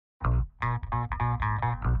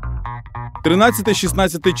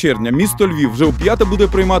13-16 червня місто Львів вже вп'яте буде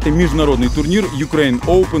приймати міжнародний турнір Ukraine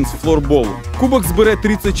Open з флорболу. Кубок збере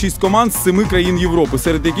 36 команд з 7 країн Європи,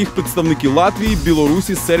 серед яких представники Латвії,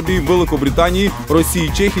 Білорусі, Сербії, Великобританії,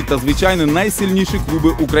 Росії, Чехії та, звичайно, найсильніші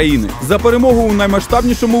клуби України. За перемогу у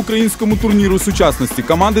наймасштабнішому українському турніру сучасності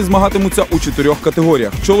команди змагатимуться у 4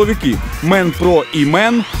 категоріях. Чоловіки – Мен Про і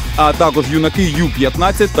Мен, а також юнаки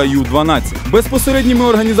Ю-15 та Ю-12. Безпосередніми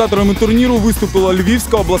організаторами турніру виступила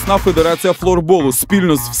Львівська обласна федерація флорболу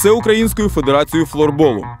спільно з Всеукраїнською федерацією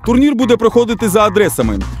флорболу. Турнір буде проходити за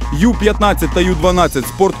адресами: Ю-15 та Ю-12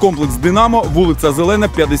 спорткомплекс «Динамо», вулиця Зелена,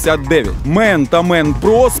 59. Мен та Мен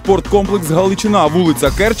Про спорткомплекс «Галичина»,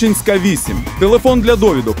 вулиця Керченська, 8. Телефон для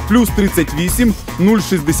довідок – +38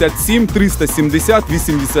 067 370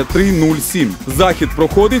 83 07. Захід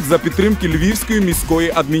проходить за підтримки Львівської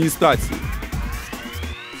міської адміністрації.